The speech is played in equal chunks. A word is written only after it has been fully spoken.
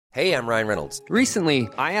Hey, I'm Ryan Reynolds. Recently,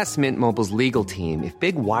 I asked Mint Mobile's legal team if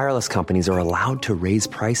big wireless companies are allowed to raise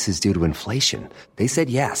prices due to inflation. They said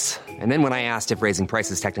yes. And then when I asked if raising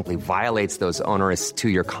prices technically violates those onerous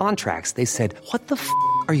two-year contracts, they said, "What the f***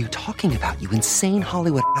 are you talking about, you insane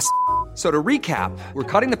Hollywood ass?" So to recap, we're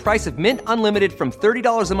cutting the price of Mint Unlimited from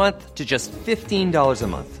 $30 a month to just $15 a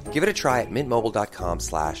month. Give it a try at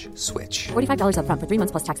mintmobile.com/switch. $45 up front for 3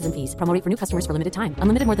 months plus taxes and fees. Promo rate for new customers for limited time.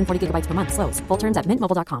 Unlimited more than 40 gigabytes per month. Slows full terms at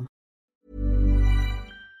mintmobile.com.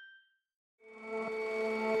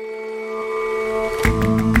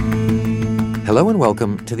 Hello and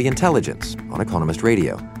welcome to The Intelligence on Economist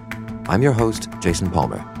Radio. I'm your host, Jason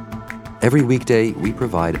Palmer. Every weekday, we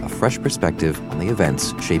provide a fresh perspective on the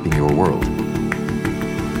events shaping your world.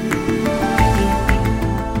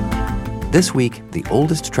 This week, the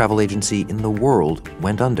oldest travel agency in the world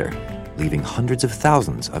went under, leaving hundreds of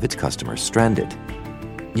thousands of its customers stranded.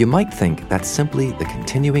 You might think that's simply the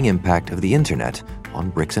continuing impact of the internet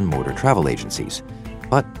on bricks-and-mortar travel agencies,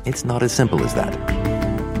 but it's not as simple as that.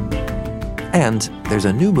 And there's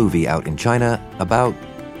a new movie out in China about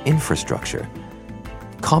infrastructure.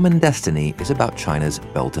 Common Destiny is about China's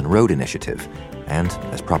Belt and Road Initiative, and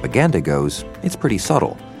as propaganda goes, it's pretty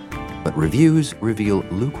subtle. But reviews reveal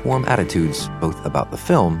lukewarm attitudes both about the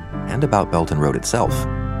film and about Belt and Road itself.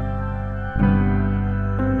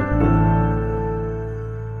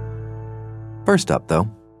 First up, though,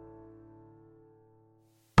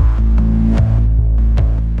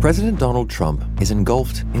 President Donald Trump is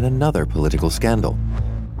engulfed in another political scandal,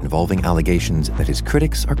 involving allegations that his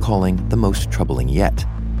critics are calling the most troubling yet.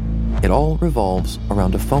 It all revolves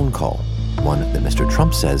around a phone call, one that Mr.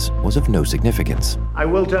 Trump says was of no significance. I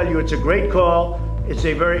will tell you it's a great call. It's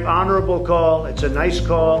a very honorable call. It's a nice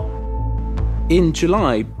call. In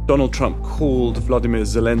July, Donald Trump called Vladimir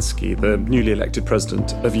Zelensky, the newly elected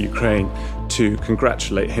president of Ukraine, to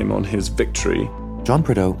congratulate him on his victory. John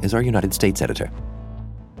Prideaux is our United States editor.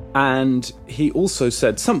 And he also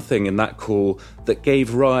said something in that call that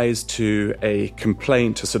gave rise to a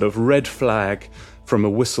complaint, a sort of red flag from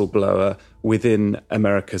a whistleblower within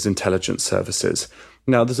America's intelligence services.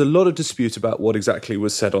 Now, there's a lot of dispute about what exactly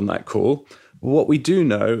was said on that call. What we do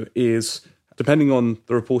know is, depending on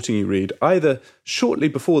the reporting you read, either shortly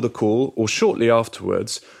before the call or shortly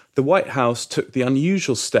afterwards, the White House took the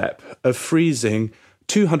unusual step of freezing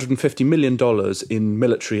 $250 million in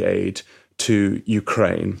military aid to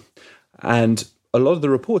Ukraine. And a lot of the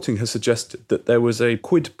reporting has suggested that there was a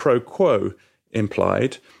quid pro quo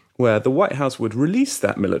implied, where the White House would release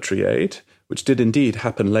that military aid, which did indeed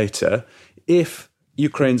happen later, if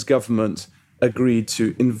Ukraine's government agreed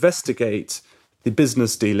to investigate the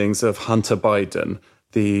business dealings of Hunter Biden,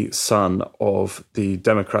 the son of the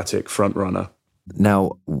Democratic frontrunner.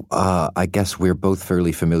 Now, I guess we're both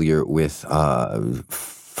fairly familiar with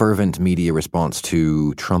fervent media response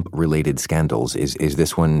to Trump-related scandals. Does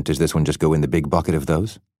this one just go in the big bucket of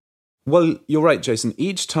those? Well, you're right, Jason.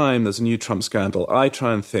 Each time there's a new Trump scandal, I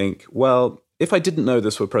try and think, well, if I didn't know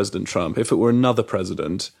this were President Trump, if it were another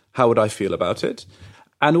president, how would I feel about it?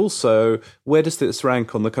 And also, where does this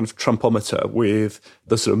rank on the kind of Trumpometer with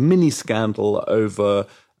the sort of mini scandal over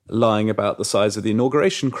lying about the size of the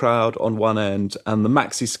inauguration crowd on one end and the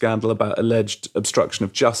Maxi scandal about alleged obstruction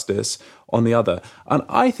of justice on the other? And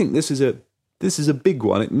I think this is a big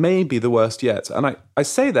one. It may be the worst yet. And I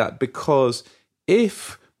say that because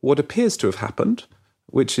if what appears to have happened,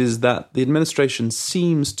 which is that the administration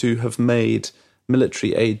seems to have made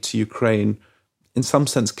military aid to Ukraine in some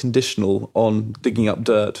sense conditional on digging up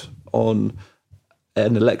dirt on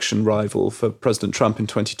an election rival for President Trump in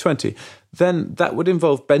 2020, then that would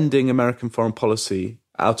involve bending American foreign policy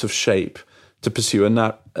out of shape to pursue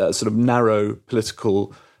a sort of narrow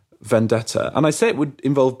political vendetta. And I say it would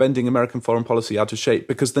involve bending American foreign policy out of shape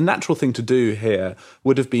because the natural thing to do here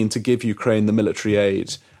would have been to give Ukraine the military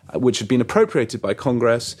aid which had been appropriated by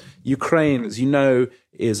Congress. Ukraine, as you know,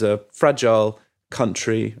 is a fragile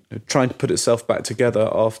country trying to put itself back together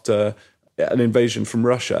after an invasion from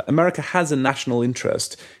Russia. America has a national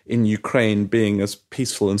interest in Ukraine being as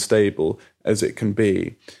peaceful and stable as it can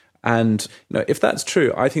be. And if that's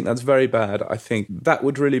true, I think that's very bad. I think that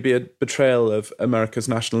would really be a betrayal of America's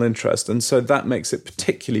national interest. And so that makes it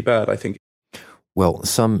particularly bad, I think. Well,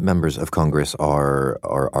 some members of Congress are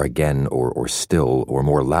again or still or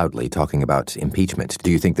more loudly talking about impeachment.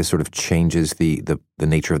 Do you think this sort of changes the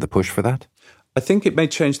nature of the push for that? I think it may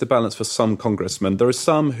change the balance for some congressmen. There are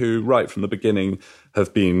some who, right from the beginning,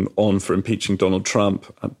 have been on for impeaching Donald Trump.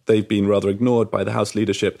 They've been rather ignored by the House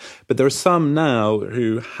leadership. But there are some now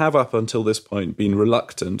who have, up until this point, been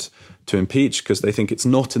reluctant to impeach because they think it's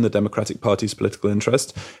not in the Democratic Party's political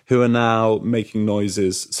interest, who are now making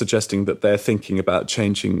noises suggesting that they're thinking about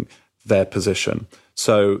changing their position.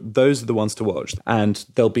 So those are the ones to watch. And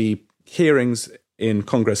there'll be hearings in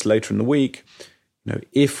Congress later in the week.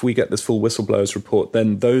 If we get this full whistleblowers report,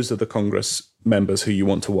 then those are the Congress members who you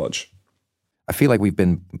want to watch. I feel like we've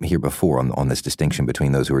been here before on this distinction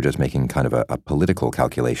between those who are just making kind of a political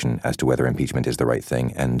calculation as to whether impeachment is the right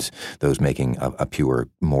thing and those making a pure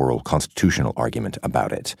moral constitutional argument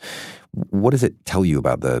about it. What does it tell you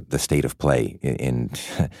about the state of play in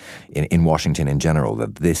Washington in general,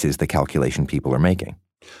 that this is the calculation people are making?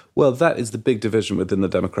 Well, that is the big division within the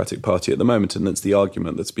Democratic Party at the moment, and it's the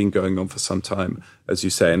argument that's been going on for some time, as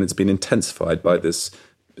you say, and it's been intensified by this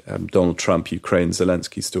Donald Trump, Ukraine,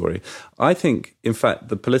 Zelensky story. I think, in fact,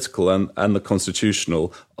 the political and the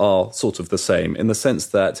constitutional are sort of the same in the sense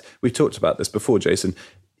that we talked about this before, Jason.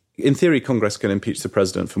 In theory, Congress can impeach the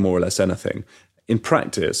president for more or less anything. In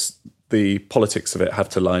practice, the politics of it have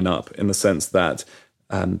to line up in the sense that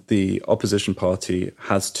the opposition party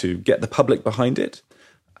has to get the public behind it.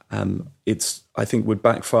 I think, would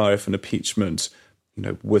backfire if an impeachment,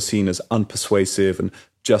 were seen as unpersuasive and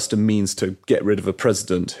just a means to get rid of a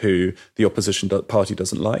president who the opposition party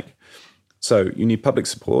doesn't like. So you need public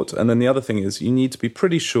support. And then the other thing is you need to be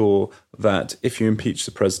pretty sure that if you impeach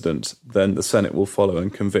the president, then the Senate will follow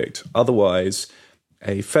and convict. Otherwise,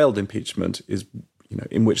 a failed impeachment is,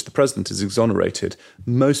 in which the president is exonerated,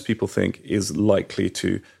 most people think is likely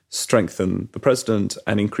to strengthen the president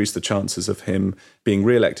and increase the chances of him being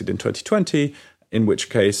re-elected in 2020, in which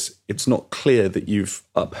case it's not clear that you've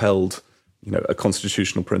upheld a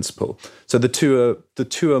constitutional principle. So the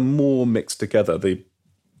two are more mixed together,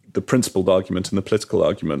 the principled argument and the political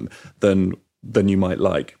argument, than you might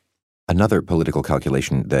like. Another political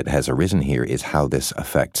calculation that has arisen here is how this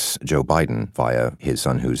affects Joe Biden via his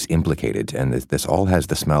son who's implicated. And this all has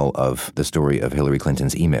the smell of the story of Hillary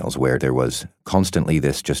Clinton's emails, where there was constantly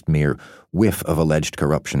this just mere whiff of alleged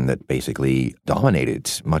corruption that basically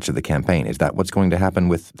dominated much of the campaign. Is that what's going to happen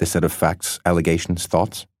with this set of facts, allegations,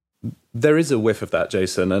 thoughts? There is a whiff of that,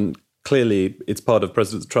 Jason, and clearly it's part of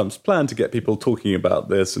President Trump's plan to get people talking about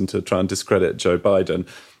this and to try and discredit Joe Biden.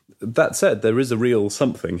 That said, there is a real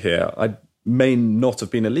something here. I may not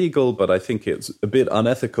have been illegal, but I think it's a bit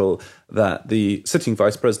unethical that the sitting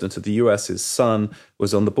vice president of the US's son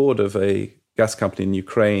was on the board of a gas company in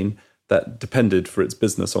Ukraine that depended for its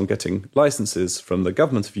business on getting licenses from the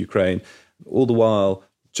government of Ukraine. All the while,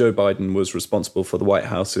 Joe Biden was responsible for the White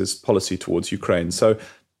House's policy towards Ukraine. So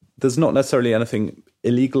there's not necessarily anything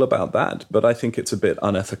illegal about that, but I think it's a bit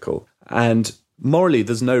unethical. And morally,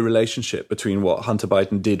 there's no relationship between what Hunter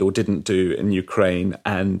Biden did or didn't do in Ukraine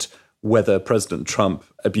and whether President Trump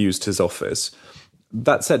abused his office.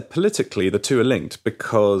 That said, politically, the two are linked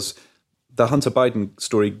because the Hunter Biden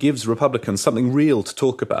story gives Republicans something real to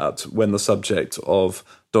talk about when the subject of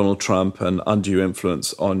Donald Trump and undue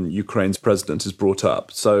influence on Ukraine's president is brought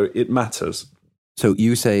up. So it matters. So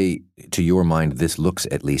you say, to your mind, this looks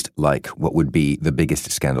at least like what would be the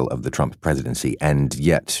biggest scandal of the Trump presidency, and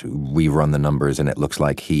yet we run the numbers and it looks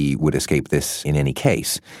like he would escape this in any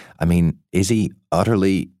case. I mean, is he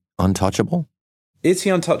utterly untouchable? Is he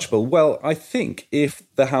untouchable? Well, I think if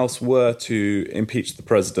the House were to impeach the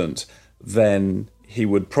president, then he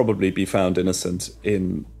would probably be found innocent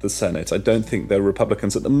in the Senate. I don't think there are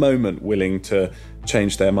Republicans at the moment willing to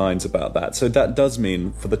change their minds about that. So that does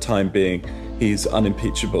mean, for the time being, he's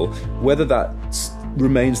unimpeachable. Whether that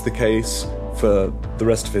remains the case for the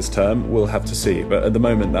rest of his term, we'll have to see. But at the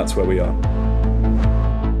moment, that's where we are.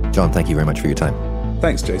 John, thank you very much for your time.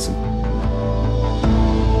 Thanks, Jason.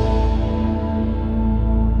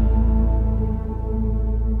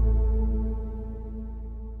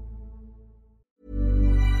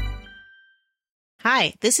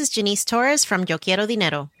 Hi, this is Janice Torres from Yo Quiero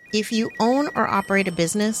Dinero. If you own or operate a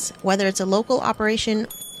business, whether it's a local operation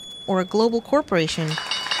or a global corporation,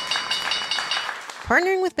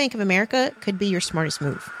 partnering with Bank of America could be your smartest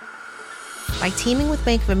move. By teaming with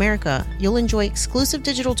Bank of America, you'll enjoy exclusive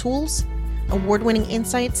digital tools, award-winning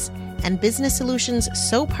insights, and business solutions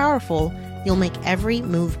so powerful, you'll make every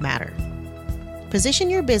move matter.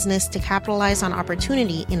 Position your business to capitalize on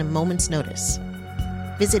opportunity in a moment's notice.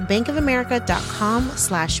 Visit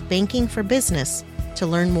bankofamerica.com/bankingforbusiness to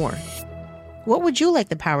learn more. What would you like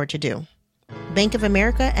the power to do? Bank of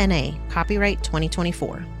America N.A., copyright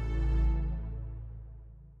 2024.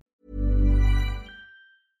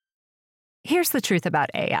 Here's Here's the truth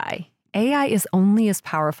about AI. AI is only as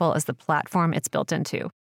powerful as the platform it's built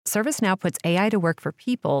into. ServiceNow puts AI to work for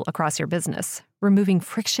people across your business, removing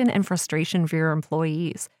friction and frustration for your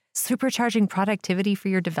employees, supercharging productivity for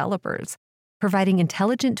your developers, providing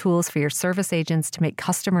intelligent tools for your service agents to make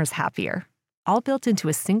customers happier, all built into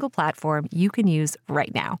a single platform you can use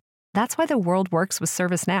right now. That's why the world works with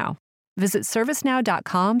ServiceNow. Visit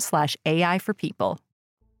servicenow.com/AI for people.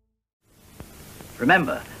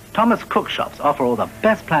 Remember, Thomas Cook shops offer all the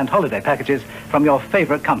best planned holiday packages from your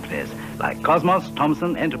favorite companies like Cosmos,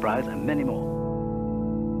 Thomson, Enterprise, and many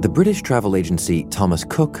more. The British travel agency Thomas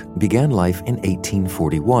Cook began life in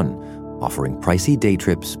 1841, offering pricey day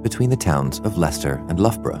trips between the towns of Leicester and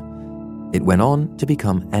Loughborough. It went on to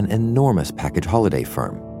become an enormous package holiday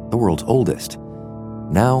firm, the world's oldest.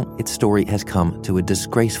 Now, its story has come to a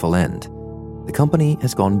disgraceful end. The company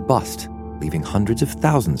has gone bust, leaving hundreds of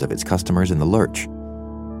thousands of its customers in the lurch.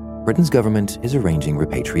 Britain's government is arranging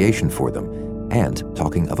repatriation for them and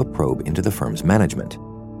talking of a probe into the firm's management.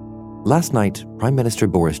 Last night, Prime Minister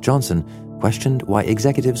Boris Johnson questioned why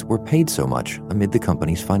executives were paid so much amid the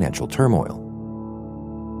company's financial turmoil.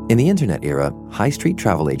 In the internet era, high street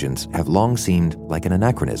travel agents have long seemed like an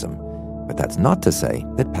anachronism, but that's not to say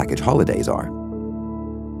that package holidays are.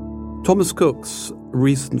 Thomas Cook's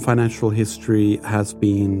recent financial history has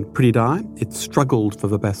been pretty dire. It's struggled for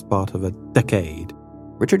the best part of a decade.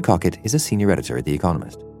 Richard Cockett is a senior editor at The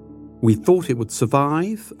Economist. We thought it would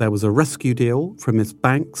survive. There was a rescue deal from its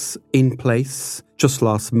banks in place just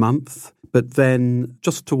last month. But then,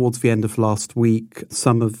 just towards the end of last week,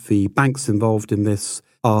 some of the banks involved in this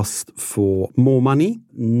asked for more money.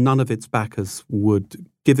 None of its backers would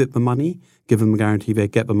give it the money, give them a guarantee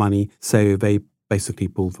they'd get the money. So they basically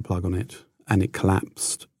pulled the plug on it, and it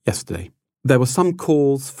collapsed yesterday. There were some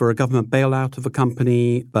calls for a government bailout of the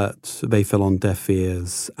company, but they fell on deaf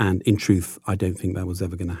ears. And in truth, I don't think that was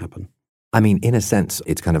ever going to happen. I mean, in a sense,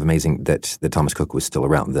 it's kind of amazing that Thomas Cook was still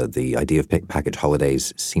around. The idea of package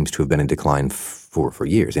holidays seems to have been in decline for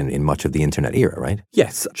years in much of the internet era, right?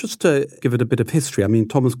 Yes. Just to give it a bit of history, I mean,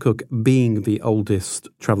 Thomas Cook, being the oldest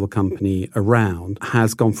travel company around,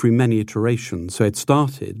 has gone through many iterations. So it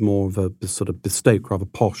started more of a sort of bespoke, rather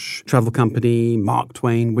posh travel company. Mark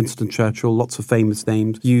Twain, Winston Churchill, lots of famous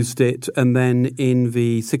names used it. And then in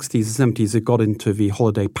the 60s and 70s, it got into the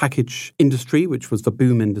holiday package industry, which was the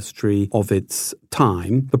boom industry of its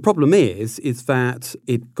time. The problem is that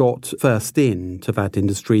it got first into that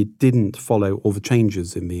industry, didn't follow all the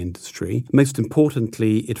changes in the industry. Most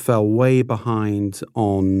importantly, it fell way behind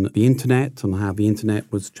on the internet, on how the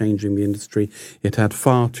internet was changing the industry. It had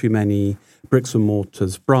far too many bricks and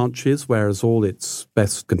mortars branches, whereas all its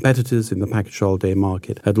best competitors in the package holiday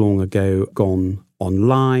market had long ago gone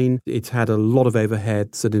online. It had a lot of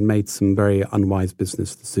overheads and it made some very unwise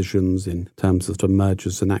business decisions in terms of the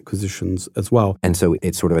mergers and acquisitions as well. And so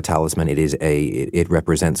it's sort of a talisman. It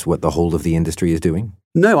represents what the whole of the industry is doing?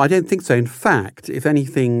 No, I don't think so. In fact, if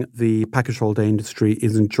anything, the package holiday industry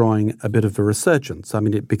is enjoying a bit of a resurgence. I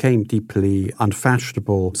mean, it became deeply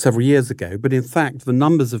unfashionable several years ago, but in fact, the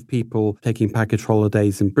numbers of people taking package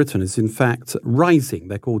holidays in Britain is in fact rising.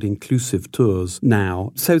 They're called inclusive tours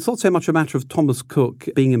now. So it's not so much a matter of Thomas Cook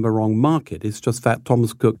being in the wrong market. It's just that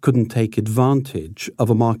Thomas Cook couldn't take advantage of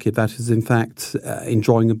a market that is in fact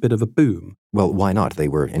enjoying a bit of a boom. Well, why not? They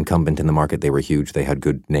were incumbent in the market. They were huge. They had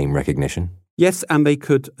good name recognition. Yes, and they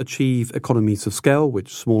could achieve economies of scale,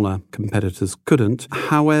 which smaller competitors couldn't.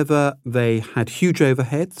 However, they had huge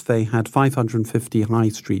overheads. They had 550 high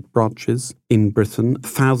street branches in Britain,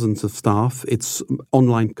 thousands of staff. Its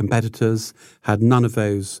online competitors had none of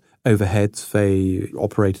those overheads. They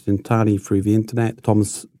operated entirely through the internet.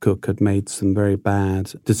 Thomas Cook had made some very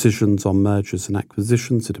bad decisions on mergers and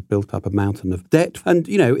acquisitions. It had built up a mountain of debt. And,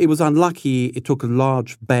 it was unlucky. It took a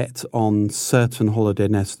large bet on certain holiday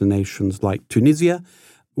destinations like Tunisia,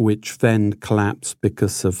 which then collapsed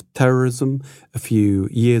because of terrorism a few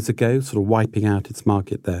years ago, sort of wiping out its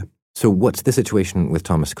market there. So what's the situation with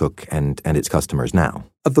Thomas Cook and its customers now?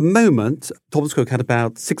 At the moment, Thomas Cook had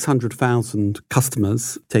about 600,000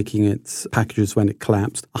 customers taking its packages when it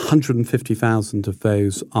collapsed. 150,000 of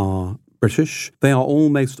those are British. They are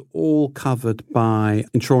almost all covered by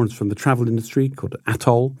insurance from the travel industry called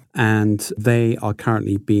Atoll, and they are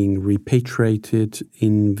currently being repatriated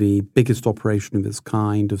in the biggest operation of its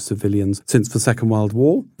kind of civilians since the Second World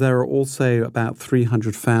War. There are also about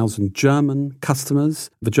 300,000 German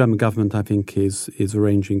customers. The German government, I think, is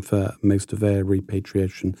arranging for most of their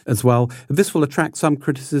repatriation as well. This will attract some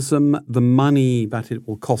criticism. The money that it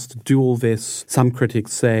will cost to do all this, some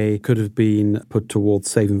critics say, could have been put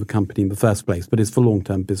towards saving the company in the first place. But it's for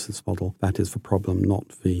long-term business model. That is the problem, not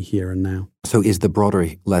the here and now. So is the broader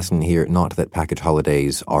lesson here not that package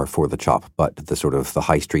holidays are for the chop, but the sort of the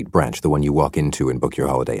high street branch, the one you walk into and book your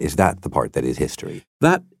holiday? Is that the part that is history?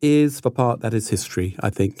 That is the part that is history, I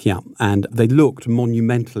think, yeah. And they looked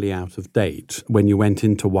monumentally out of date when you went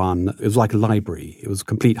into one. It was like a library. It was a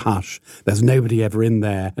complete hush. There's nobody ever in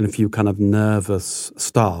there, and a few kind of nervous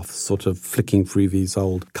staff sort of flicking through these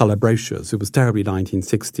old colour brochures. It was terribly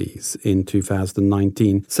 1960s in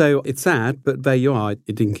 2019. So it's sad, but there you are.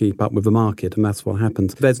 It didn't keep up with the market, and that's what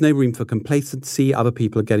happens. There's no room for complacency. Other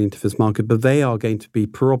people are getting to this market, but they are going to be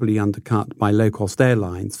probably undercut by low-cost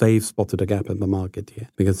airlines. They've spotted a gap in the market here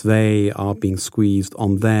because they are being squeezed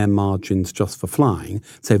on their margins just for flying.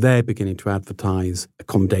 So they're beginning to advertise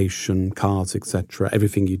accommodation, cars, etc.,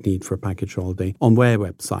 everything you'd need for a package holiday on their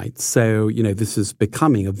websites. So, this is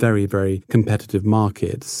becoming a very, very competitive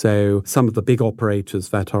market. So some of the big operators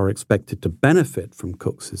that are expected to benefit from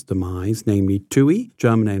Cooks' demise, namely TUI,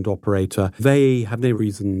 German-owned operator, they have no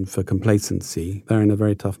reason for complacency. They're in a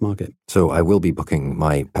very tough market. So I will be booking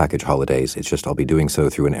my package holidays. It's just I'll be doing so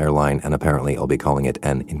through an airline, and apparently I'll be calling it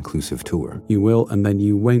an inclusive tour. You will, and then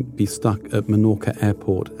you won't be stuck at Menorca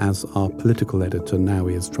Airport as our political editor now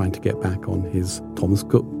is trying to get back on his Thomas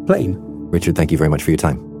Cook plane. Richard, thank you very much for your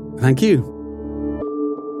time. Thank you.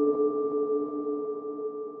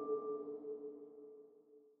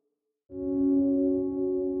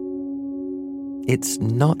 It's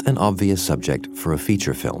not an obvious subject for a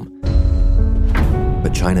feature film.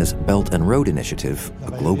 But China's Belt and Road Initiative,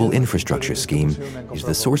 a global infrastructure scheme, is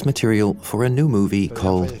the source material for a new movie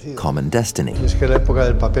called Common Destiny.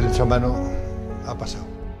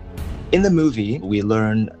 In the movie, we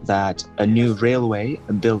learn that a new railway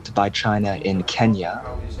built by China in Kenya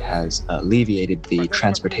has alleviated the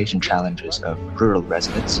transportation challenges of rural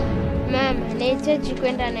residents.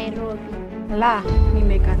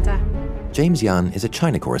 James Yan is a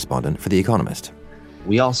China correspondent for The Economist.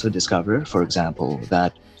 We also discover, for example,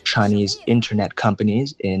 that Chinese internet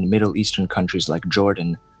companies in Middle Eastern countries like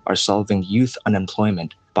Jordan are solving youth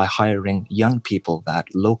unemployment by hiring young people that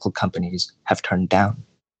local companies have turned down.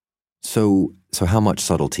 So how much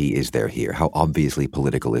subtlety is there here? How obviously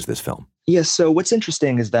political is this film? Yes, so what's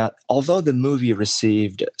interesting is that although the movie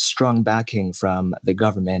received strong backing from the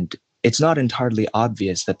government, it's not entirely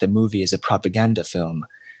obvious that the movie is a propaganda film.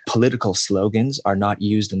 Political slogans are not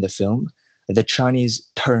used in the film. The Chinese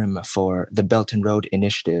term for the Belt and Road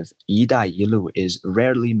Initiative, 一带一路, is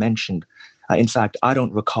rarely mentioned. In fact, I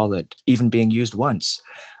don't recall it even being used once.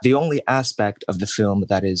 The only aspect of the film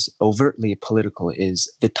that is overtly political is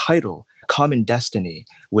the title, Common Destiny,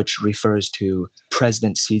 which refers to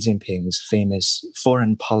President Xi Jinping's famous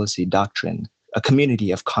foreign policy doctrine, a community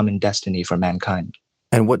of common destiny for mankind.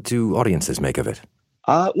 And what do audiences make of it?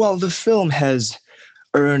 Well, the film has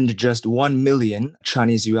earned just 1 million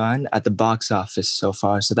Chinese yuan at the box office so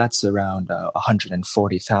far. So that's around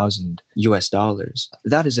 $140,000.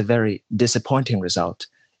 That is a very disappointing result,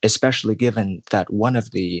 especially given that one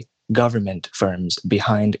of the government firms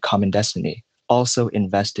behind Common Destiny also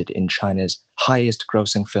invested in China's highest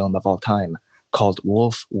grossing film of all time, called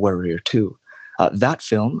Wolf Warrior 2. That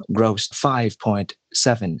film grossed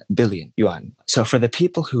 5.7 billion yuan. So for the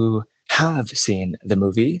people who have seen the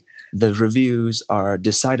movie, the reviews are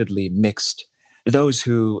decidedly mixed. Those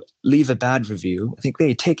who leave a bad review, I think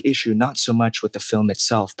they take issue not so much with the film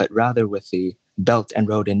itself, but rather with the Belt and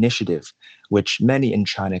Road Initiative, which many in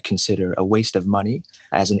China consider a waste of money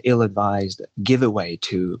as an ill-advised giveaway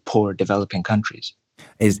to poor developing countries.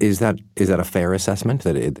 Is that a fair assessment,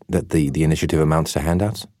 that the initiative amounts to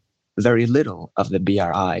handouts? Very little of the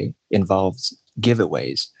BRI involves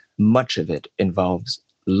giveaways. Much of it involves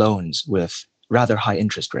loans with rather high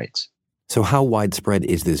interest rates. So how widespread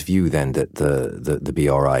is this view then that the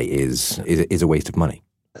BRI is a waste of money?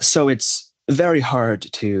 So it's very hard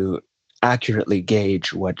to accurately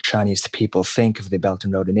gauge what Chinese people think of the Belt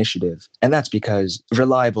and Road Initiative. And that's because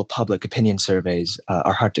reliable public opinion surveys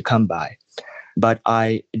are hard to come by. But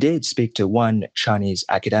I did speak to one Chinese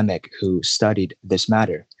academic who studied this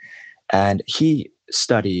matter. And he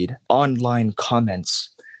studied online comments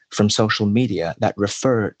from social media that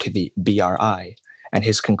refer to the BRI. And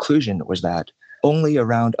his conclusion was that only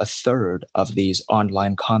around a third of these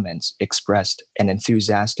online comments expressed an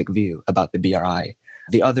enthusiastic view about the BRI.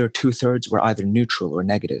 The other 2/3 were either neutral or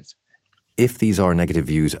negative. If these are negative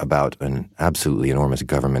views about an absolutely enormous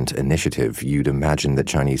government initiative, you'd imagine that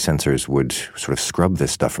Chinese censors would sort of scrub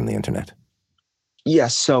this stuff from the internet.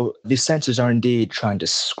 Yes, so the censors are indeed trying to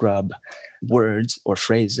scrub words or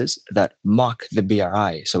phrases that mock the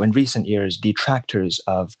BRI. So in recent years, detractors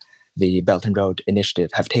of the Belt and Road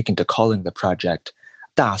Initiative have taken to calling the project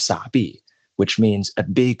大撒币, which means a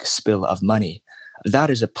big spill of money. That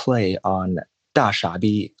is a play on 大傻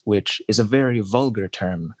逼, which is a very vulgar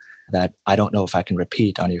term that I don't know if I can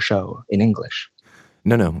repeat on your show in English.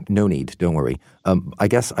 No need. Don't worry. I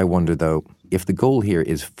guess I wonder, though, if the goal here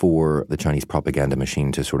is for the Chinese propaganda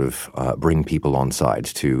machine to sort of bring people on side,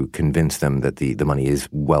 to convince them that the money is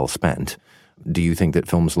well spent, do you think that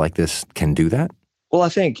films like this can do that? Well, I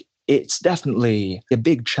think it's definitely a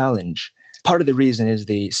big challenge. Part of the reason is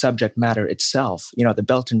the subject matter itself. The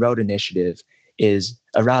Belt and Road Initiative is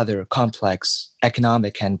a rather complex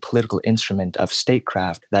economic and political instrument of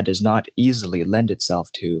statecraft that does not easily lend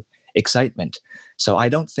itself to excitement. So I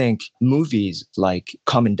don't think movies like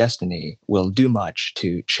Common Destiny will do much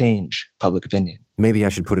to change public opinion. Maybe I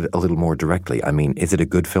should put it a little more directly. I mean, is it a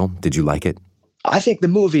good film? Did you like it? I think the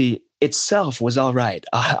movie itself was all right.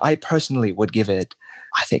 I personally would give it,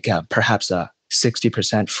 I think, perhaps a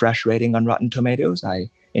 60% fresh rating on Rotten Tomatoes. I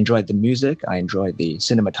enjoyed the music. I enjoyed the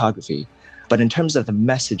cinematography. But in terms of the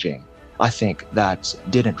messaging, I think that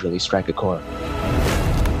didn't really strike a chord.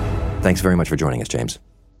 Thanks very much for joining us, James.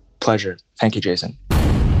 Pleasure. Thank you, Jason.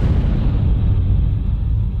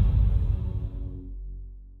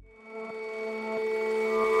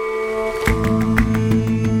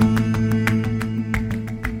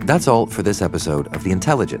 That's all for this episode of The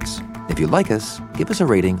Intelligence. If you like us, give us a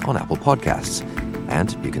rating on Apple Podcasts.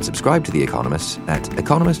 And you can subscribe to The Economist at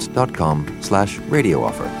economist.com/radio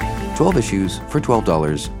offer. 12 issues for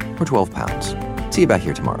 $12 or £12. See you back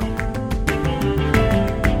here tomorrow.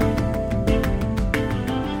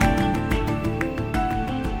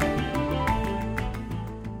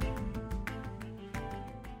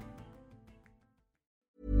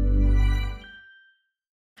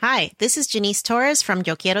 Hi, this is Janice Torres from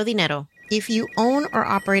Yo Quiero Dinero. If you own or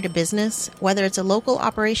operate a business, whether it's a local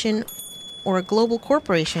operation or a global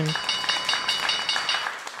corporation,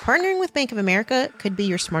 partnering with Bank of America could be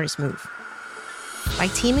your smartest move. By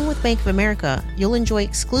teaming with Bank of America, you'll enjoy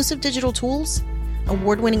exclusive digital tools,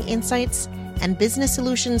 award-winning insights, and business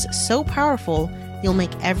solutions so powerful you'll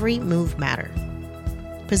make every move matter.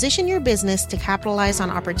 Position your business to capitalize on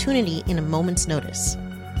opportunity in a moment's notice.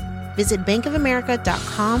 Visit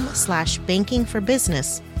bankofamerica.com/banking for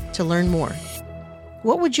business to learn more.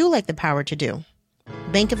 What would you like the power to do?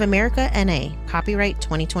 Bank of America, N.A., copyright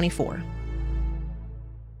 2024.